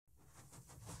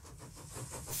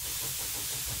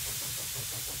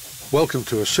Welcome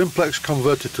to a Simplex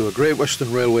converted to a Great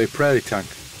Western Railway Prairie tank,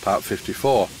 part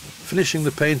 54, finishing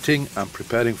the painting and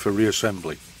preparing for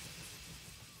reassembly.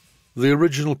 The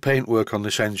original paintwork on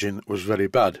this engine was very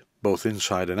bad, both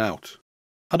inside and out.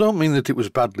 I don't mean that it was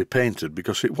badly painted,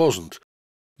 because it wasn't.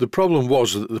 The problem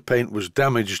was that the paint was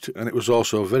damaged and it was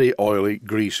also very oily,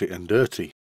 greasy and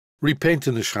dirty.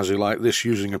 Repainting the chassis like this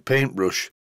using a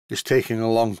paintbrush is taking a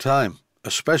long time,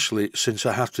 especially since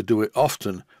I have to do it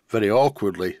often, very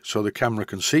awkwardly, so the camera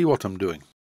can see what I'm doing.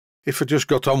 If I just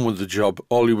got on with the job,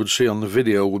 all you would see on the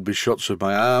video would be shots of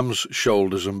my arms,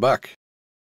 shoulders and back.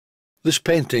 This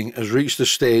painting has reached a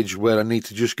stage where I need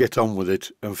to just get on with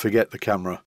it and forget the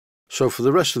camera. So for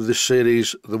the rest of this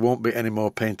series there won't be any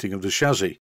more painting of the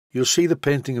chassis. You'll see the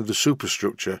painting of the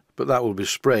superstructure, but that will be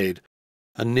sprayed,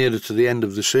 and nearer to the end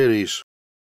of the series.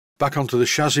 Back onto the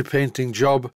chassis painting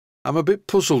job. I'm a bit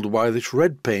puzzled why this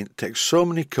red paint takes so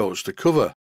many coats to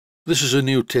cover. This is a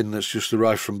new tin that's just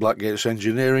arrived from Blackgate's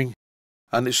Engineering,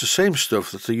 and it's the same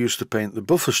stuff that I used to paint the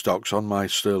buffer stocks on my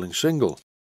Sterling single.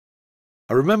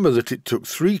 I remember that it took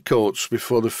 3 coats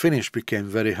before the finish became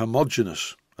very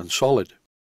homogeneous and solid.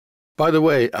 By the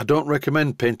way, I don't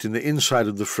recommend painting the inside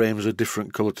of the frames a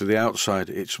different colour to the outside.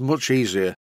 It's much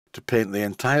easier to paint the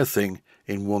entire thing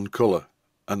in one colour,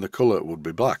 and the colour would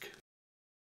be black.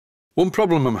 One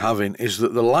problem I'm having is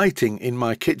that the lighting in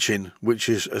my kitchen, which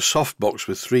is a softbox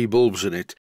with 3 bulbs in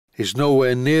it, is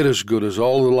nowhere near as good as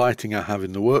all the lighting I have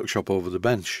in the workshop over the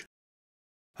bench.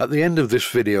 At the end of this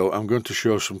video I'm going to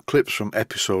show some clips from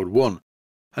episode 1,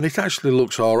 and it actually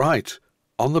looks alright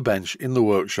on the bench in the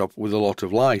workshop with a lot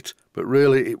of light, but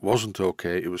really it wasn't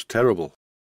okay, it was terrible.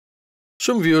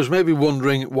 Some viewers may be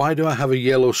wondering, why do I have a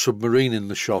yellow submarine in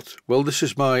the shot? Well, this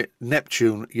is my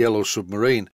Neptune yellow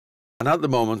submarine, and at the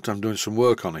moment I'm doing some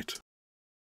work on it.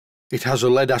 It has a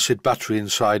lead-acid battery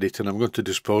inside it, and I'm going to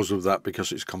dispose of that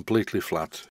because it's completely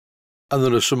flat. And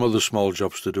there are some other small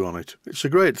jobs to do on it. It's a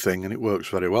great thing and it works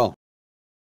very well.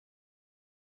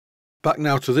 Back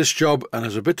now to this job, and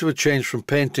as a bit of a change from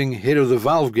painting, here are the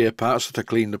valve gear parts that I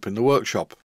cleaned up in the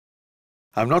workshop.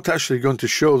 I'm not actually going to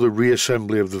show the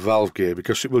reassembly of the valve gear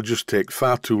because it will just take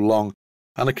far too long,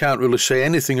 and I can't really say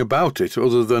anything about it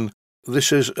other than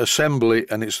this is assembly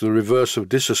and it's the reverse of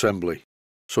disassembly.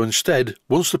 So instead,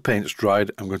 once the paint's dried,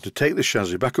 I'm going to take the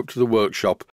chassis back up to the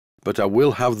workshop, but I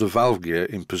will have the valve gear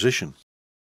in position.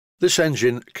 This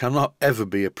engine cannot ever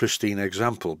be a pristine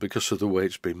example because of the way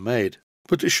it's been made,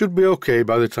 but it should be okay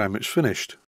by the time it's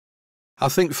finished. I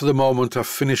think for the moment I've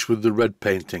finished with the red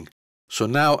painting, so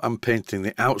now I'm painting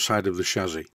the outside of the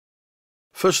chassis.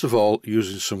 First of all,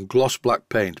 using some gloss black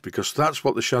paint because that's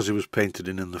what the chassis was painted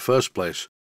in the first place.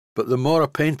 But the more I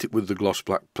paint it with the gloss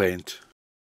black paint,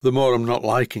 the more I'm not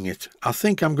liking it. I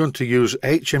think I'm going to use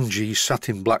HMG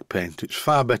satin black paint. It's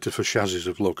far better for chassis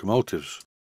of locomotives.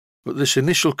 But this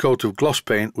initial coat of gloss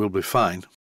paint will be fine,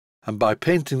 and by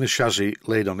painting the chassis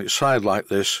laid on its side like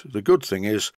this, the good thing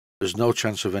is there's no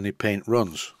chance of any paint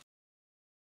runs.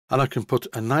 And I can put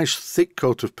a nice thick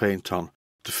coat of paint on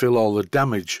to fill all the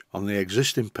damage on the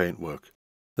existing paintwork.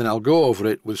 Then I'll go over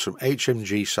it with some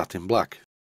HMG satin black.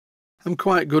 I'm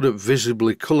quite good at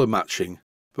visibly colour matching,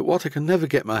 but what I can never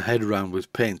get my head around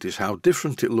with paint is how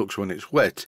different it looks when it's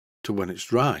wet to when it's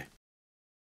dry.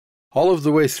 All of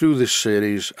the way through this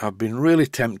series I've been really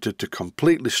tempted to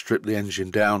completely strip the engine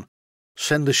down,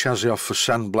 send the chassis off for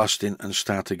sandblasting and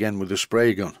start again with a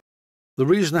spray gun. The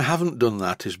reason I haven't done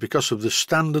that is because of the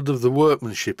standard of the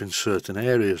workmanship in certain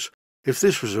areas. If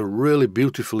this was a really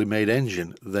beautifully made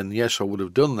engine, then yes, I would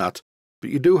have done that, but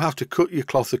you do have to cut your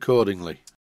cloth accordingly.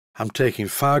 I'm taking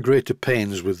far greater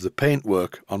pains with the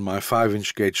paintwork on my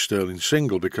 5-inch gauge Sterling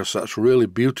single because that's really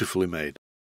beautifully made.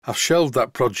 I've shelved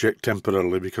that project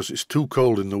temporarily because it's too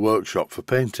cold in the workshop for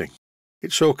painting.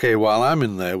 It's okay while I'm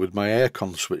in there with my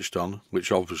aircon switched on, which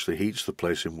obviously heats the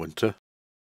place in winter.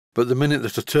 But the minute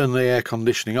that I turn the air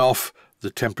conditioning off,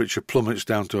 the temperature plummets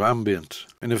down to ambient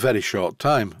in a very short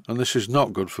time, and this is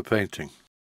not good for painting.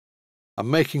 I'm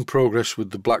making progress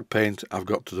with the black paint I've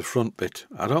got to the front bit.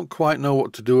 I don't quite know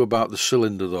what to do about the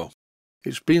cylinder though.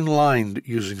 It's been lined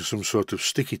using some sort of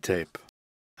sticky tape,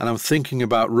 and I'm thinking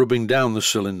about rubbing down the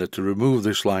cylinder to remove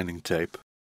this lining tape,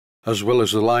 as well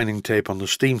as the lining tape on the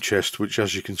steam chest, which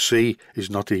as you can see is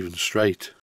not even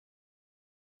straight.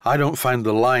 I don't find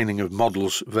the lining of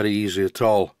models very easy at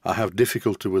all. I have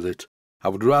difficulty with it. I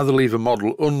would rather leave a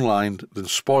model unlined than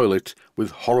spoil it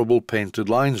with horrible painted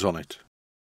lines on it.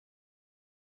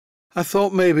 I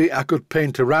thought maybe I could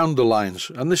paint around the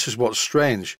lines, and this is what's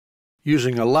strange.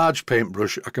 Using a large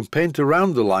paintbrush I can paint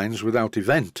around the lines without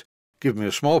event. Give me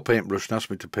a small paintbrush and ask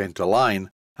me to paint a line,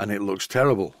 and it looks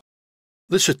terrible.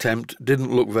 This attempt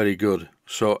didn't look very good,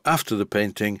 so after the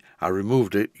painting I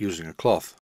removed it using a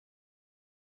cloth.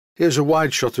 Here's a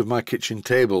wide shot of my kitchen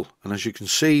table, and as you can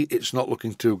see, it's not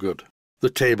looking too good. The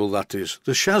table, that is.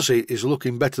 The chassis is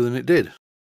looking better than it did.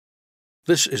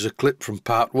 This is a clip from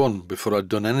part 1 before I'd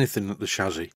done anything at the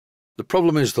chassis. The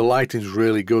problem is the lighting's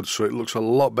really good, so it looks a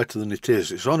lot better than it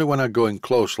is. It's only when I go in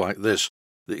close like this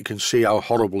that you can see how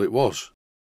horrible it was.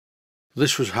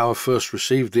 This was how I first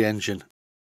received the engine.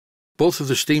 Both of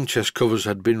the steam chest covers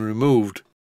had been removed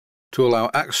to allow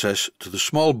access to the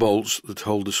small bolts that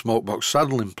hold the smokebox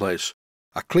saddle in place.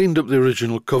 I cleaned up the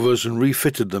original covers and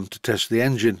refitted them to test the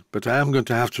engine, but I am going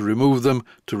to have to remove them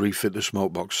to refit the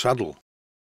smokebox saddle.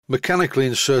 Mechanically,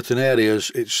 in certain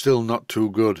areas it's still not too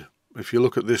good. If you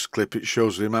look at this clip, it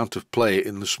shows the amount of play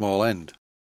in the small end.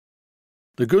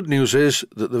 The good news is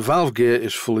that the valve gear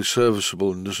is fully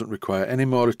serviceable and doesn't require any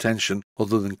more attention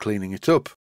other than cleaning it up,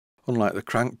 unlike the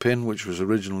crank pin, which was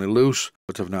originally loose,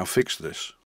 but I've now fixed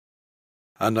this.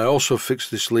 And I also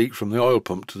fixed this leak from the oil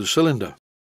pump to the cylinder.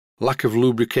 Lack of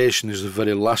lubrication is the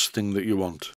very last thing that you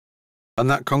want. And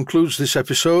that concludes this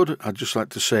episode. I'd just like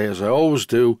to say, as I always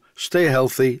do, stay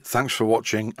healthy, thanks for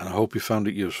watching, and I hope you found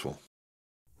it useful.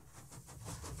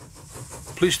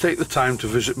 Please take the time to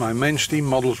visit my Mainsteam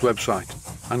Models website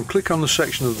and click on the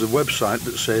section of the website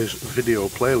that says Video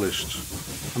Playlists.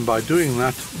 And by doing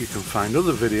that, you can find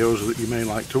other videos that you may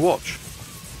like to watch.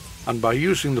 And by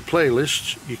using the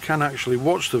playlists, you can actually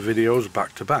watch the videos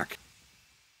back to back.